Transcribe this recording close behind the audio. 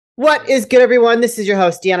What is good, everyone? This is your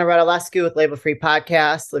host, Deanna Radulescu with Label Free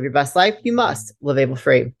Podcast. Live your best life. You must live label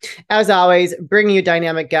free. As always, bringing you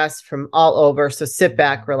dynamic guests from all over. So sit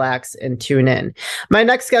back, relax, and tune in. My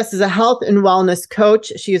next guest is a health and wellness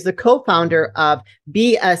coach. She is the co-founder of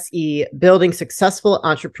BSE, Building Successful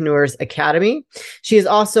Entrepreneurs Academy. She is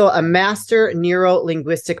also a master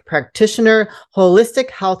neuro-linguistic practitioner,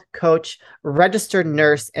 holistic health coach, registered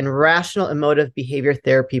nurse, and rational emotive behavior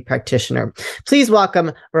therapy practitioner. Please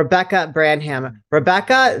welcome Rebecca Branham.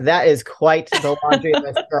 Rebecca, that is quite the laundry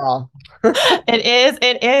list, girl.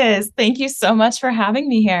 It is. Thank you so much for having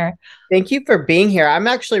me here. Thank you for being here. I'm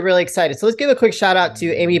actually really excited. So let's give a quick shout out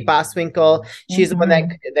to Amy Boswinkle. She's the one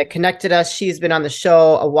that connected us. She's been on the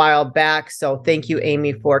show a while back. So thank you,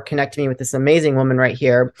 Amy, for connecting me with this amazing woman right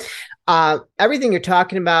here. Everything you're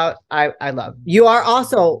talking about, I love. You are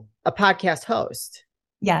also a podcast host.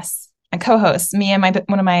 Yes. A co-host, me and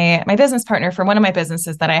one of my business partner for one of my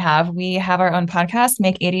businesses that I have. We have our own podcast,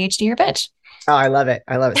 Make ADHD Your Bitch. Oh, I love it.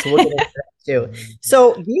 So we'll get into that too.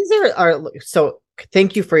 So these so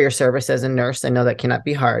thank you for your service as a nurse. I know that cannot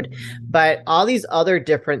be hard, but all these other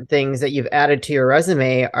different things that you've added to your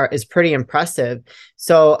resume is pretty impressive.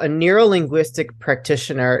 So a neuro-linguistic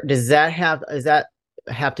practitioner, does that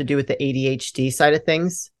have to do with the ADHD side of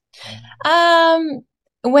things?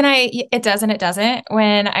 It does and it doesn't.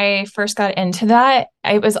 When I first got into that,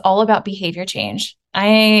 it was all about behavior change.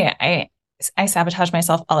 I sabotage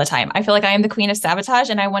myself all the time. I feel like I am the queen of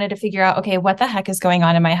sabotage, and I wanted to figure out, okay, what the heck is going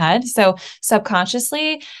on in my head? So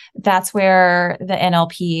subconsciously, that's where the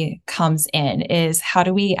NLP comes in, is how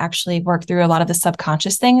do we actually work through a lot of the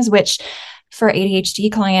subconscious things, which for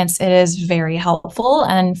ADHD clients, it is very helpful.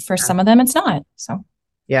 And for some of them, it's not. So.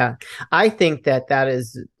 Yeah, I think that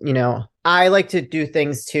is, I like to do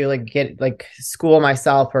things to get school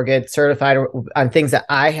myself or get certified on things that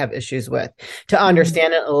I have issues with to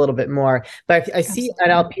understand it a little bit more. But I see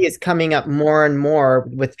NLP is coming up more and more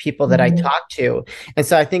with people that I talk to. And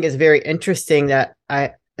so I think it's very interesting that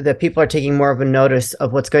people are taking more of a notice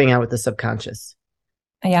of what's going on with the subconscious.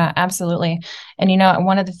 Yeah, absolutely. And,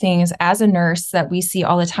 one of the things as a nurse that we see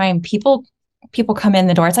all the time, people come in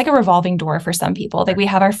the door. It's like a revolving door for some people. That we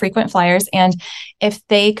have our frequent flyers, and if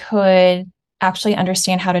they could actually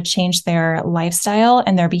understand how to change their lifestyle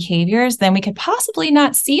and their behaviors, then we could possibly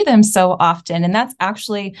not see them so often. And that's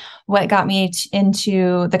actually what got me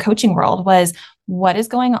into the coaching world, was what is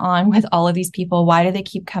going on with all of these people? Why do they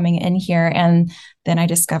keep coming in here? And then I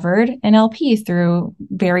discovered NLP through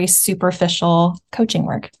very superficial coaching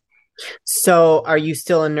work. So are you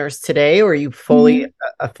still a nurse today, or are you fully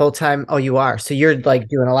a full-time? Oh, you are. So you're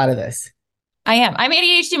doing a lot of this. I am. I'm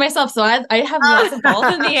ADHD myself, so I have lots of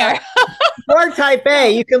balls in the air. Or type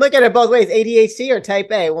A. You can look at it both ways, ADHD or type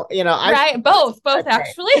A. Well, right. Both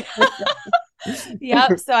actually.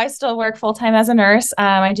 Yep. So I still work full-time as a nurse.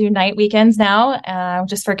 I do night weekends now,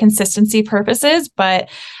 just for consistency purposes, but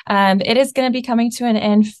it is going to be coming to an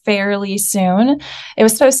end fairly soon. It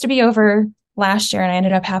was supposed to be over last year, and I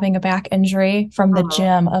ended up having a back injury from the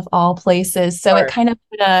gym of all places. So it kind of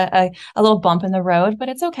put a little bump in the road, but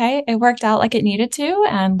it's okay. It worked out like it needed to,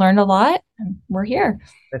 and learned a lot, and we're here.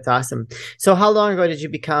 That's awesome. So how long ago did you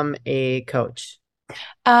become a coach?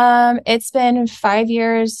 It's been 5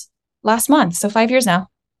 years last month. So 5 years now.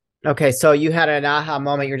 Okay. So you had an aha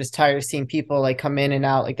moment. You're just tired of seeing people come in and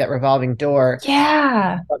out like that revolving door.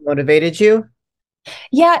 Yeah. What motivated you?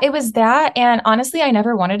 Yeah, it was that. And honestly, I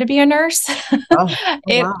never wanted to be a nurse.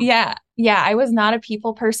 Wow. Yeah. I was not a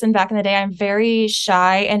people person back in the day. I'm very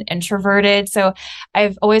shy and introverted. So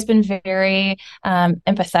I've always been very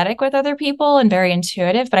empathetic with other people and very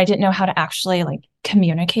intuitive, but I didn't know how to actually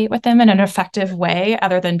communicate with them in an effective way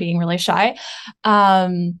other than being really shy.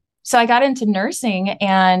 So I got into nursing,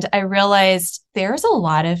 and I realized there's a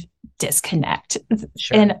lot of disconnect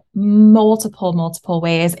in multiple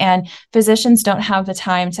ways. And physicians don't have the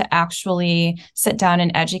time to actually sit down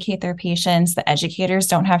and educate their patients. The educators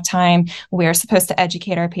don't have time. We're supposed to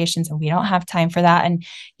educate our patients, and we don't have time for that. And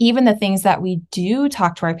even the things that we do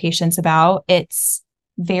talk to our patients about, it's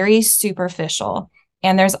very superficial.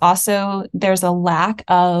 And there's a lack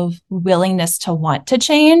of willingness to want to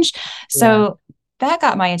change. So that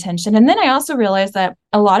got my attention. And then I also realized that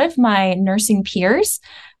a lot of my nursing peers,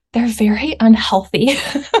 they're very unhealthy.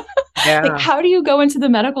 How do you go into the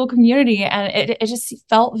medical community? And it just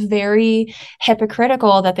felt very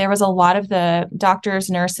hypocritical that there was a lot of the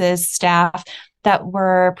doctors, nurses, staff that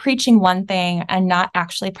were preaching one thing and not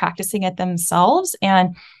actually practicing it themselves.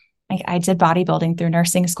 And I did bodybuilding through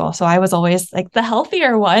nursing school. So I was always the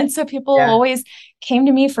healthier one. So people always came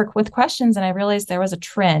to me with questions. And I realized there was a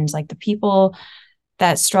trend, the people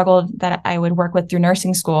that struggled that I would work with through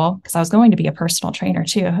nursing school, because I was going to be a personal trainer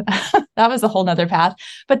too. That was a whole nother path.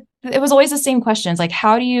 But it was always the same questions, like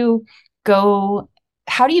how do you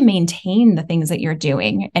maintain the things that you're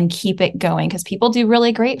doing and keep it going? Because people do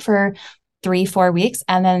really great for 3-4 weeks,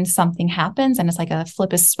 and then something happens and it's like a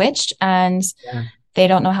flip is switched and they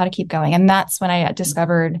don't know how to keep going. And that's when I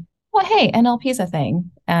discovered, well, hey, NLP is a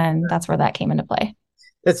thing. And that's where that came into play.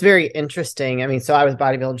 That's very interesting. I mean, so I was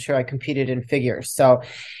bodybuilding, sure, I competed in figures. So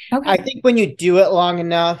I think when you do it long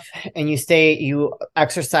enough and you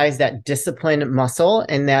exercise that disciplined muscle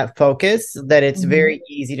and that focus, that it's very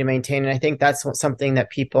easy to maintain. And I think that's something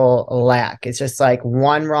that people lack. It's just like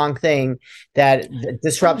one wrong thing that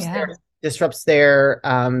disrupts their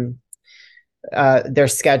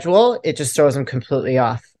schedule. It just throws them completely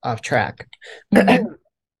off track.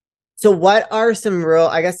 So what are some real,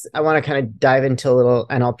 I guess I want to kind of dive into a little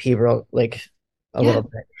NLP little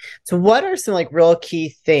bit. So what are some like real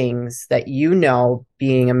key things that,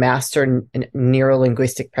 being a master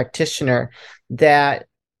neuro-linguistic practitioner, that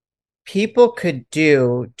people could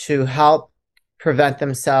do to help prevent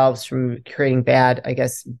themselves from creating bad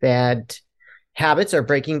habits or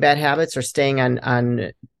breaking bad habits or staying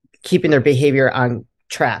on keeping their behavior on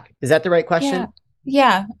track? Is that the right question?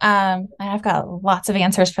 Yeah. I've got lots of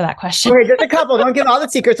answers for that question. Okay, just a couple. Don't give all the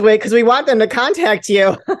secrets away, because we want them to contact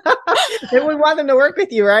you. And we want them to work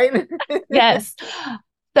with you, right? Yes.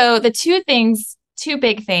 So the two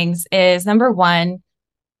big things is, number one,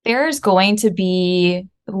 life is going to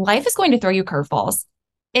throw you curveballs.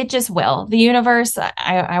 It just will. The universe,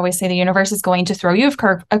 I always say the universe is going to throw you a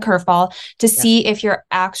curveball to see if you're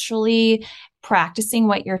actually practicing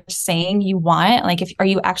what you're saying you want. Like, are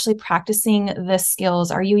you actually practicing the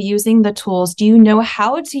skills? Are you using the tools? Do you know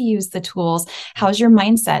how to use the tools? How's your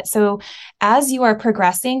mindset? So as you are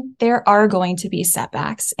progressing, there are going to be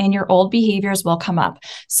setbacks and your old behaviors will come up.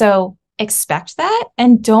 So expect that,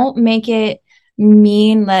 and don't make it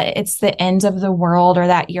mean that it's the end of the world or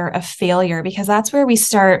that you're a failure, because that's where we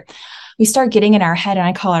start getting in our head, and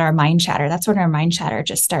I call it our mind chatter. That's when our mind chatter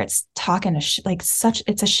just starts talking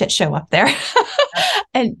it's a shit show up there.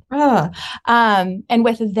 And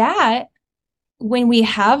with that, when we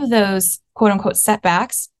have those quote unquote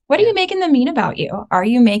setbacks, what are you making them mean about you? Are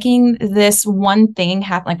you making this one thing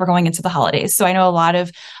happen? Like, we're going into the holidays. So I know a lot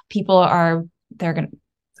of people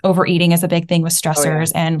overeating is a big thing with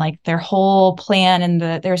stressors, and like their whole plan and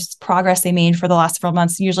there's progress they made for the last several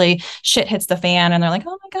months. Usually shit hits the fan and they're like,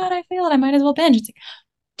 oh my God, I failed. I might as well binge. It's like,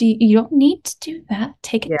 you don't need to do that.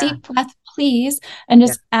 Take a deep breath, please. And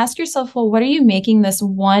just ask yourself, well, what are you making this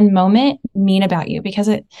one moment mean about you? Because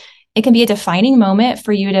it can be a defining moment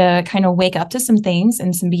for you to kind of wake up to some things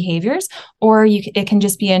and some behaviors, or it can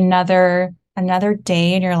just be another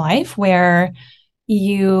day in your life where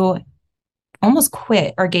you almost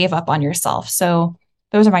quit or gave up on yourself. So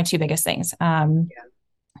those are my two biggest things.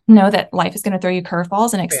 Know that life is going to throw you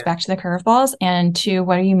curveballs, and expect the curveballs. And two,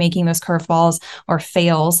 what are you making those curveballs or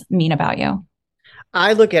fails mean about you?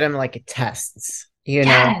 I look at them like tests,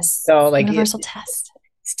 so like universal test.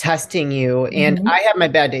 It's testing you. And I have my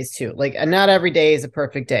bad days too. Like, not every day is a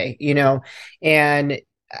perfect day, and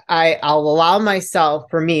I'll allow myself,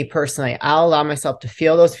 for me personally, I'll allow myself to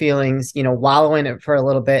feel those feelings, wallow in it for a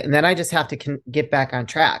little bit. And then I just have to get back on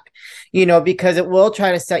track, because it will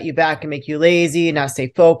try to set you back and make you lazy, not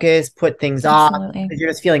stay focused, put things off, because you're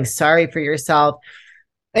just feeling sorry for yourself.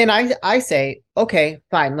 And I say, okay,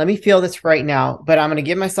 fine, let me feel this right now, but I'm going to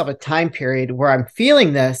give myself a time period where I'm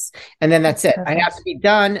feeling this. And then that's it. Perfect. I have to be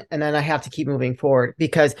done. And then I have to keep moving forward,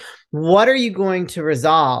 because what are you going to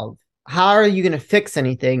resolve? How are you going to fix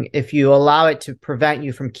anything if you allow it to prevent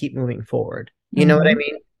you from keep moving forward? You know what I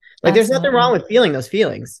mean? Like, there's nothing wrong with feeling those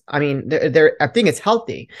feelings. I mean, I think it's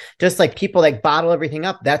healthy. Just like people like bottle everything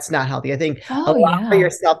up, that's not healthy. I think allow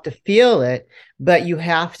yourself to feel it, but you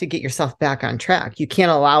have to get yourself back on track. You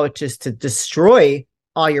can't allow it just to destroy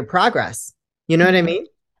all your progress. You know what I mean?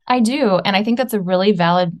 I do. And I think that's a really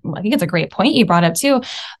valid, I think it's a great point you brought up too.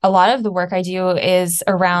 A lot of the work I do is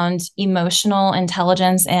around emotional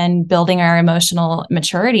intelligence and building our emotional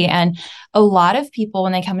maturity. And a lot of people,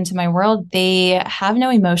 when they come into my world, they have no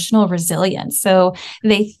emotional resilience. So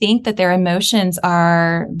they think that their emotions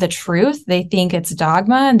are the truth. They think it's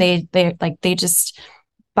dogma, and they just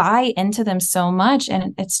buy into them so much.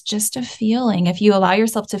 And it's just a feeling. If you allow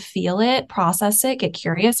yourself to feel it, process it, get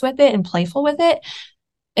curious with it and playful with it,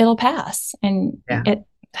 it'll pass. And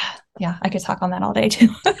I could talk on that all day too.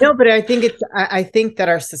 No, but I think that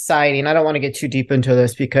our society, and I don't want to get too deep into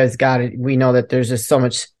this because God, we know that there's just so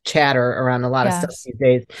much chatter around a lot of stuff these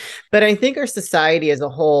days, but I think our society as a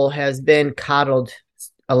whole has been coddled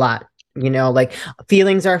a lot. like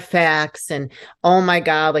feelings are facts and oh my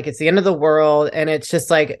God, like it's the end of the world. And it's just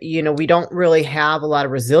like, we don't really have a lot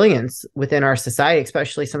of resilience within our society,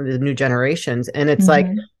 especially some of the new generations. And it's like,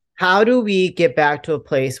 how do we get back to a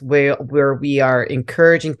place where we are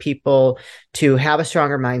encouraging people to have a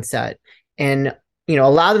stronger mindset and,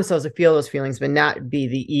 allow themselves to feel those feelings, but not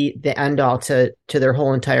be the end all to their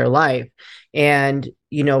whole entire life, and,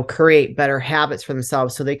 create better habits for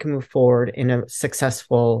themselves so they can move forward in a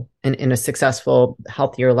successful,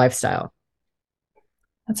 healthier lifestyle?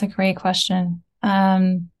 That's a great question.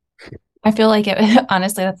 I feel like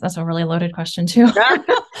honestly, that's a really loaded question too.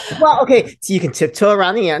 Well, okay, so you can tiptoe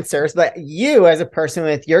around the answers, but you as a person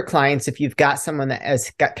with your clients, if you've got someone that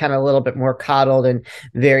has got kind of a little bit more coddled and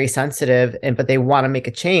very sensitive, but they want to make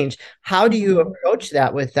a change, how do you approach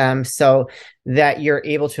that with them so that you're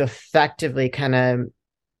able to effectively kind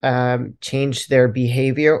of change their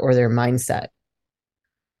behavior or their mindset?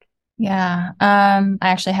 Yeah.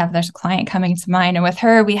 There's a client coming to mind, and with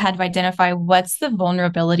her, we had to identify what's the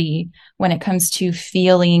vulnerability when it comes to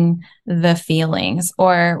feeling the feelings,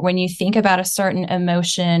 or when you think about a certain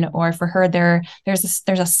emotion, or for her, there's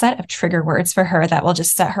a set of trigger words for her that will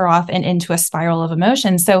just set her off and into a spiral of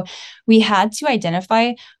emotion. So we had to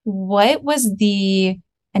identify what was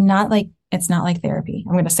and not like, it's not like therapy.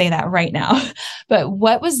 I'm going to say that right now. But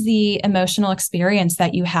what was the emotional experience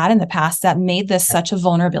that you had in the past that made this such a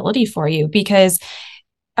vulnerability for you? Because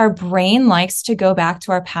our brain likes to go back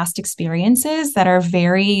to our past experiences that are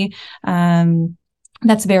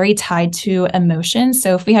that's very tied to emotion.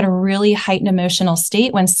 So if we had a really heightened emotional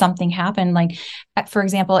state when something happened, like, for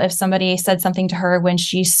example, if somebody said something to her when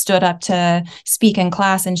she stood up to speak in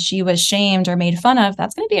class and she was shamed or made fun of,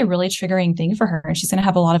 that's going to be a really triggering thing for her. And she's going to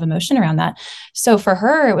have a lot of emotion around that. So for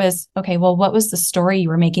her, it was, okay, well, what was the story you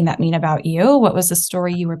were making that mean about you? What was the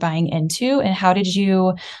story you were buying into? And how did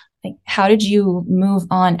you move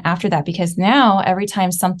on after that? Because now every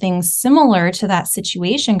time something similar to that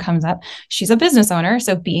situation comes up, she's a business owner,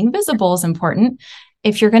 so being visible is important.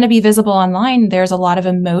 If you're going to be visible online, there's a lot of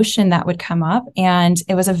emotion that would come up. And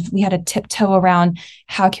we had to tiptoe around,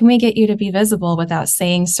 how can we get you to be visible without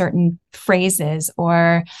saying certain phrases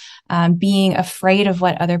or being afraid of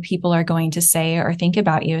what other people are going to say or think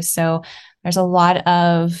about you. So there's a lot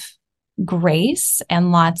of grace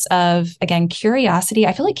and lots of, again, curiosity.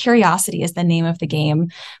 I feel like curiosity is the name of the game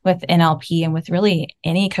with NLP and with really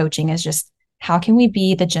any coaching, is just, how can we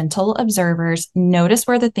be the gentle observers, notice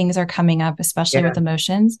where the things are coming up, especially with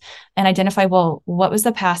emotions, and identify, well, what was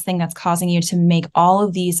the past thing that's causing you to make all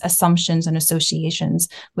of these assumptions and associations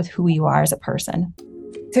with who you are as a person?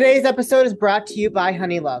 Today's episode is brought to you by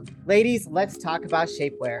Honeylove. Ladies, let's talk about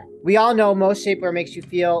shapewear. We all know most shapewear makes you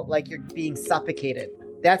feel like you're being suffocated.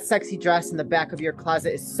 That sexy dress in the back of your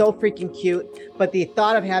closet is so freaking cute, but the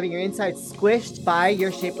thought of having your insides squished by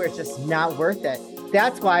your shapewear is just not worth it.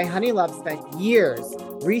 That's why Honeylove spent years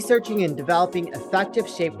researching and developing effective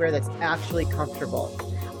shapewear that's actually comfortable.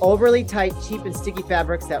 Overly tight, cheap, and sticky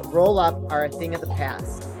fabrics that roll up are a thing of the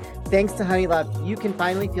past. Thanks to Honeylove, you can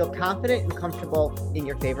finally feel confident and comfortable in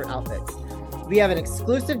your favorite outfits. We have an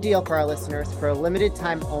exclusive deal for our listeners. For a limited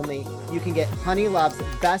time only, you can get Honeylove's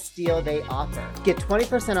best deal they offer. Get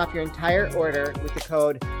 20% off your entire order with the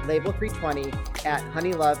code LABEL320 at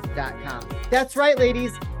honeylove.com. That's right,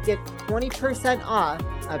 ladies. Get 20% off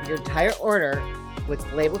of your entire order with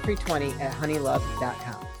LABEL320 at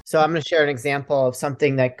honeylove.com. So I'm going to share an example of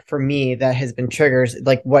something that for me that has been triggers,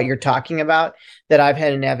 like what you're talking about, that I've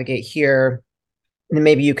had to navigate here. And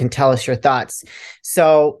maybe you can tell us your thoughts.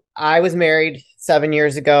 So I was married 7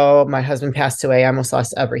 years ago. My husband passed away. I almost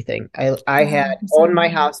lost everything. I had owned my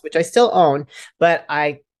house, which I still own, but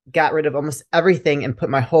I got rid of almost everything and put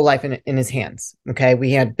my whole life in his hands. Okay.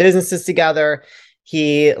 We had businesses together.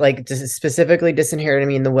 He specifically disinherited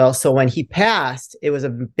me in the will. So when he passed, it was a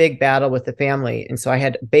big battle with the family. And so I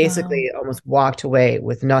had basically almost walked away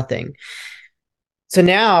with nothing. So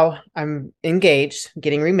now I'm engaged,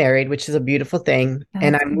 getting remarried, which is a beautiful thing.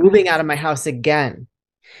 And I'm moving out of my house again.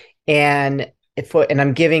 And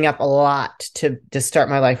I'm giving up a lot to start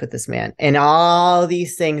my life with this man. And all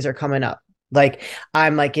these things are coming up. Like,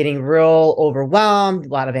 I'm like getting real overwhelmed, a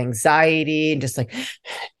lot of anxiety, and just like,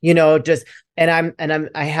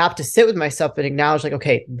 I have to sit with myself and acknowledge, like,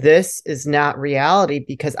 okay, this is not reality,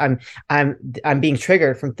 because I'm being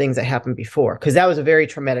triggered from things that happened before. Cause that was a very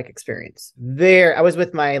traumatic experience. I was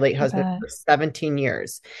with my late husband for 17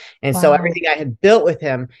 years. And so everything I had built with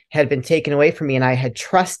him had been taken away from me, and I had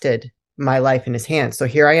trusted my life in his hands. So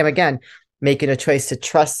here I am again, making a choice to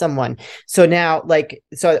trust someone. So now, like,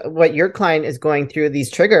 so what your client is going through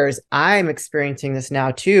these triggers, I'm experiencing this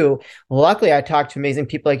now too. Luckily, I talk to amazing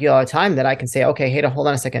people like you all the time that I can say, okay, hey, hold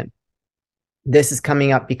on a second. This is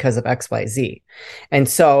coming up because of XYZ. And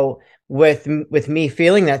so with me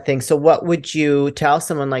feeling that thing, so what would you tell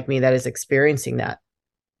someone like me that is experiencing that?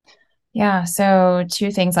 Yeah. So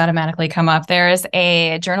two things automatically come up. There is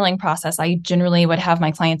a journaling process I generally would have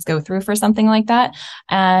my clients go through for something like that.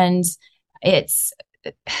 And it's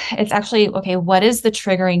it's actually, okay, what is the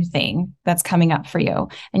triggering thing that's coming up for you?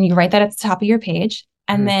 And you write that at the top of your page.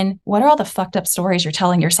 And then what are all the fucked up stories you're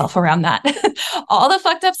telling yourself around that? All the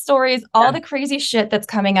fucked up stories, all the crazy shit that's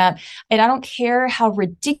coming up. And I don't care how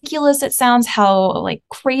ridiculous it sounds, how like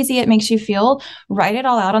crazy it makes you feel. Write it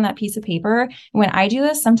all out on that piece of paper. When I do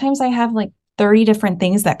this, sometimes I have like 30 different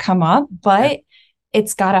things that come up, but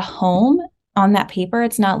it's got a home on that paper.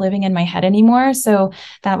 It's not living in my head anymore. So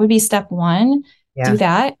that would be step one. Do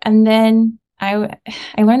that. And then I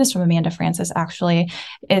learned this from Amanda Francis, actually.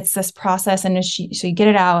 It's this process, and so you get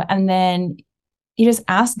it out, and then you just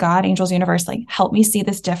ask God, angels, universe, like, help me see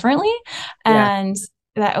this differently. And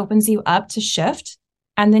that opens you up to shift.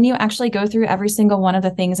 And then you actually go through every single one of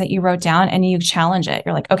the things that you wrote down and you challenge it.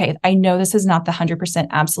 You're like, okay, I know this is not the 100%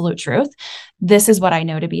 absolute truth. This is what I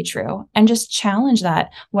know to be true. And just challenge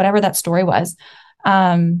that, whatever that story was.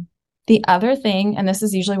 The other thing, and this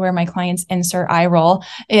is usually where my clients insert eye roll,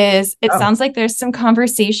 is it sounds like there's some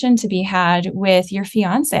conversation to be had with your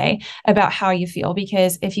fiance about how you feel.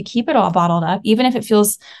 Because if you keep it all bottled up, even if it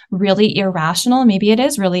feels really irrational, maybe it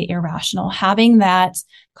is really irrational, having that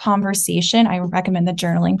conversation, I recommend the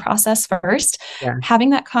journaling process first. Having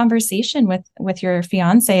that conversation with your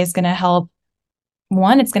fiance is going to help.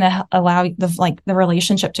 One, it's going to allow the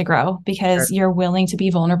relationship to grow because you're willing to be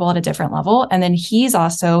vulnerable at a different level. And then he's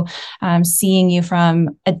also seeing you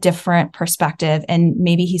from a different perspective. And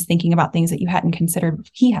maybe he's thinking about things that he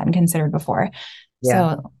hadn't considered before.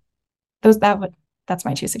 So that's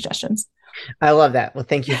my two suggestions. I love that. Well,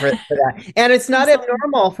 thank you for that. And it's not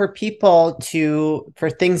abnormal for people for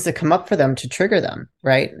things to come up for them to trigger them,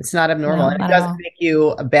 right? It's not abnormal. No, and it doesn't make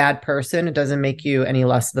you a bad person. It doesn't make you any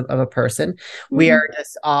less of a person. We are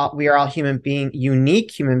all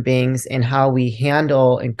unique human beings, and how we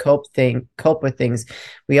handle and cope with things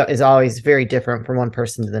is always very different from one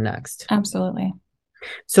person to the next. Absolutely.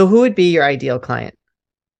 So who would be your ideal client?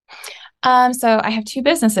 So I have two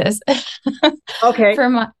businesses. Okay. For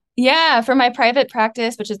my private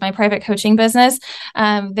practice, which is my private coaching business,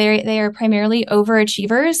 they are primarily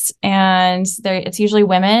overachievers, and it's usually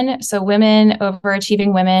women. So women,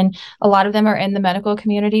 overachieving women, a lot of them are in the medical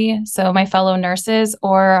community. So my fellow nurses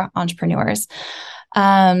or entrepreneurs.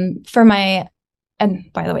 And by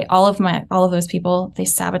the way, all of those people, they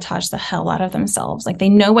sabotage the hell out of themselves. Like, they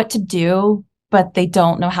know what to do, but they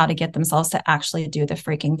don't know how to get themselves to actually do the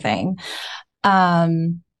freaking thing.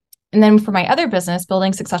 And then for my other business,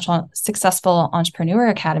 Building Successful Entrepreneur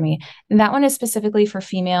Academy, and that one is specifically for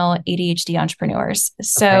female ADHD entrepreneurs.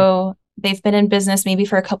 So they've been in business maybe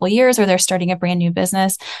for a couple of years, or they're starting a brand new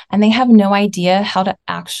business, and they have no idea how to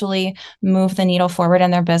actually move the needle forward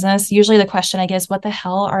in their business. Usually the question I get is, what the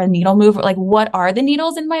hell are a needle mover? Like, what are the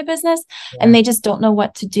needles in my business? And they just don't know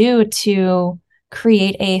what to do to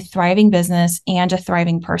create a thriving business and a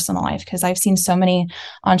thriving personal life. Because I've seen so many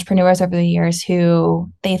entrepreneurs over the years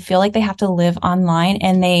who they feel like they have to live online,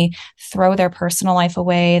 and they throw their personal life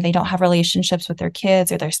away. They don't have relationships with their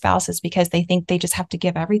kids or their spouses because they think they just have to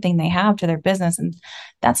give everything they have to their business. And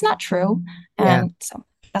that's not true. And so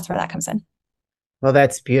that's where that comes in. Well,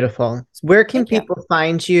 that's beautiful. Where can people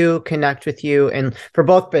find you, connect with you, and for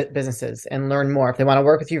both businesses, and learn more if they want to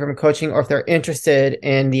work with you from coaching, or if they're interested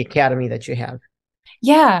in the academy that you have?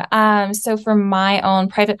 So for my own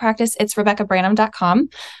private practice, it's RebeccaBranham.com.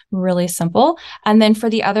 Really simple. And then for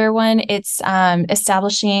the other one, it's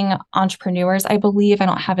Establishing Entrepreneurs. I believe, I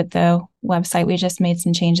don't have it though, website. We just made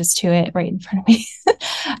some changes to it right in front of me.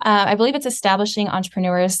 I believe it's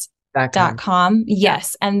EstablishingEntrepreneurs.com.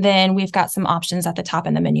 Yes. And then we've got some options at the top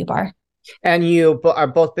in the menu bar. And you are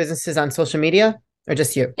both businesses on social media, or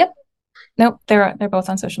just you? Yep. Nope. They're both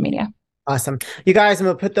on social media. Awesome. You guys, I'm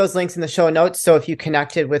going to put those links in the show notes. So if you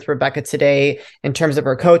connected with Rebecca today in terms of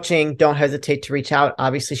her coaching, don't hesitate to reach out.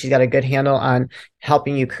 Obviously, she's got a good handle on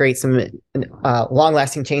helping you create some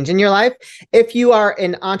long-lasting change in your life. If you are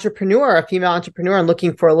an entrepreneur, a female entrepreneur, and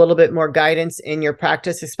looking for a little bit more guidance in your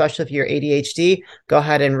practice, especially if you're ADHD, go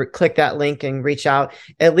ahead and click that link and reach out.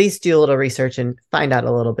 At least do a little research and find out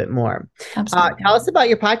a little bit more. Tell us about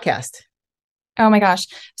your podcast. Oh my gosh.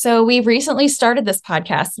 So we recently started this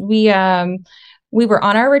podcast. We were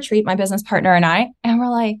on our retreat, my business partner and I, and we're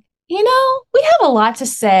like, We have a lot to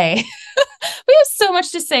say. We have so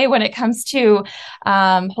much to say when it comes to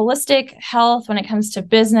holistic health, when it comes to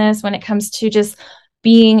business, when it comes to just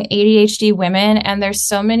being ADHD women. And there's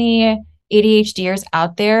so many ADHDers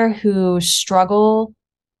out there who struggle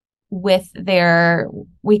with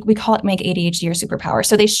we call it make ADHD your superpower.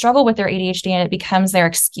 So they struggle with their ADHD and it becomes their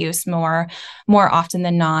excuse more often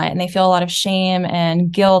than not. And they feel a lot of shame and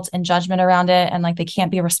guilt and judgment around it. And like they can't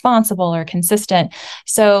be responsible or consistent.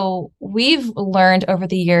 So we've learned over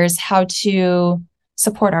the years how to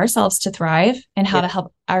support ourselves to thrive and how to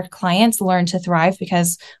help our clients learn to thrive,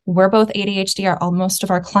 because we're both ADHD. Most of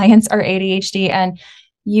our clients are ADHD, and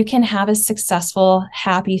you can have a successful,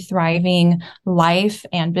 happy, thriving life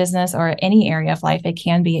and business, or any area of life it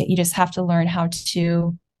can be. You just have to learn how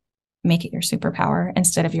to make it your superpower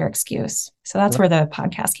instead of your excuse. So that's where the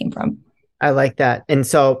podcast came from. I like that. And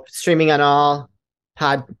so streaming on all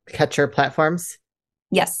podcatcher platforms?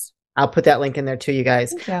 Yes. I'll put that link in there too, you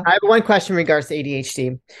guys. I have one question in regards to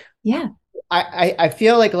ADHD. Yeah. I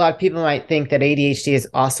feel like a lot of people might think that ADHD is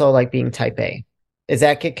also like being type A. Does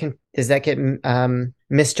that get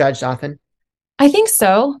misjudged often? I think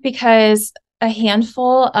so, because a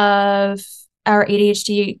handful of our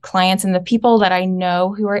ADHD clients and the people that I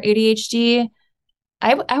know who are ADHD,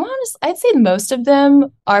 I'd say most of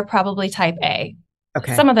them are probably type A.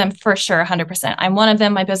 Okay. Some of them for sure, 100%. I'm one of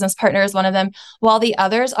them. My business partner is one of them. While the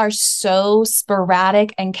others are so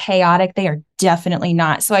sporadic and chaotic, they are definitely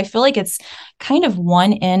not. So I feel like it's kind of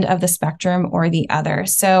one end of the spectrum or the other.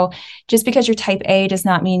 So just because you're type A does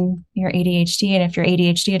not mean you're ADHD. And if you're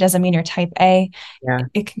ADHD, it doesn't mean you're type A. Yeah.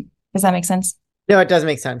 Does that make sense? No, it does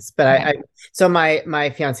make sense. But so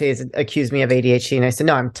my fiance has accused me of ADHD, and I said,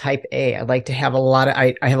 no, I'm type A. I like to have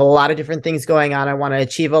I have a lot of different things going on. I want to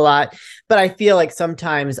achieve a lot, but I feel like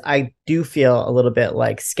sometimes I do feel a little bit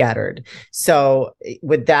like scattered. So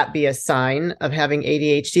would that be a sign of having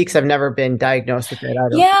ADHD? Because I've never been diagnosed with it.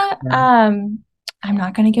 I'm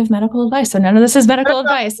not going to give medical advice. So none of this is medical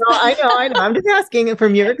advice. No, I know. I'm just asking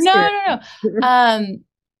from your experience. No.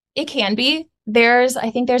 It can be.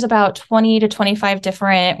 I think there's about 20 to 25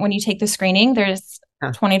 different, when you take the screening, there's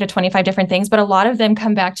 20 to 25 different things, but a lot of them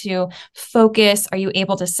come back to focus. Are you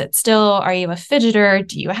able to sit still? Are you a fidgeter?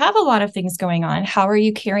 Do you have a lot of things going on? How are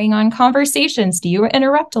you carrying on conversations? Do you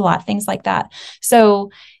interrupt a lot? Things like that.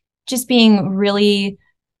 So just being really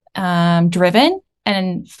driven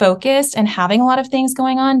and focused and having a lot of things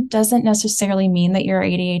going on doesn't necessarily mean that you're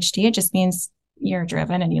ADHD. It just means you're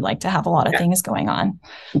driven and you like to have a lot of things going on.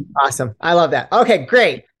 Awesome. I love that. Okay,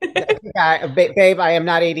 great. Babe, I am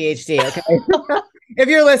not ADHD. Okay. If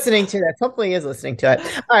you're listening to this, hopefully he is listening to it.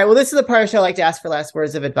 All right. Well, this is the part of the show I like to ask for last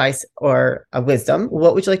words of advice or of wisdom.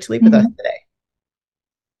 What would you like to leave with us today?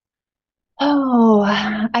 Oh,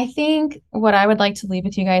 I think what I would like to leave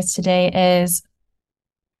with you guys today is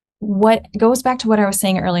what goes back to what I was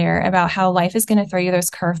saying earlier about how life is going to throw you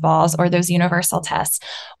those curveballs or those universal tests.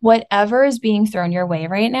 Whatever is being thrown your way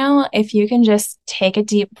right now, if you can just take a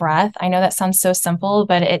deep breath. I know that sounds so simple,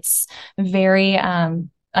 but it's very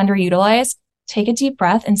underutilized. Take a deep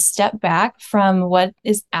breath and step back from what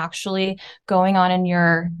is actually going on in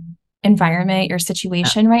your environment, your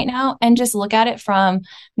situation right now, and just look at it from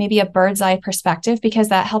maybe a bird's eye perspective, because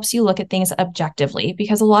that helps you look at things objectively.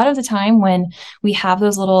 Because a lot of the time when we have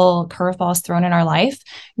those little curveballs thrown in our life,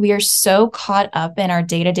 we are so caught up in our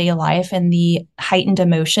day-to-day life and the heightened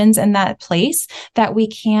emotions in that place that we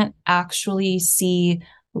can't actually see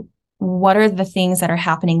what are the things that are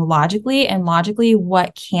happening logically, and logically,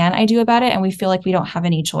 what can I do about it? And we feel like we don't have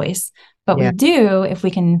any choice. But we do if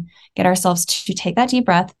we can get ourselves to take that deep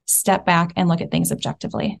breath, step back, and look at things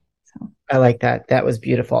objectively. So. I like that. That was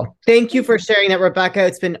beautiful. Thank you for sharing that, Rebecca.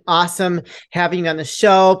 It's been awesome having you on the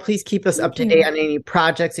show. Please keep us up to date on any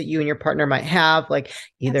projects that you and your partner might have, like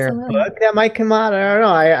either a book that might come out. I don't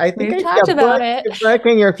know. I think we've talked about it. Book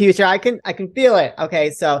in your future. I can feel it.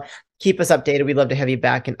 Okay, so keep us updated. We'd love to have you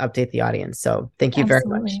back and update the audience. So thank you very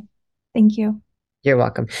much. Thank you. You're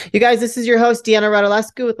welcome. You guys, this is your host, Deanna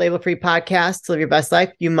Radulescu with Label Free Podcast. To live your best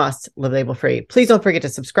life, you must live label free. Please don't forget to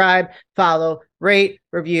subscribe, follow, rate,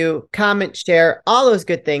 review, comment, share, all those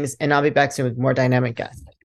good things. And I'll be back soon with more dynamic guests.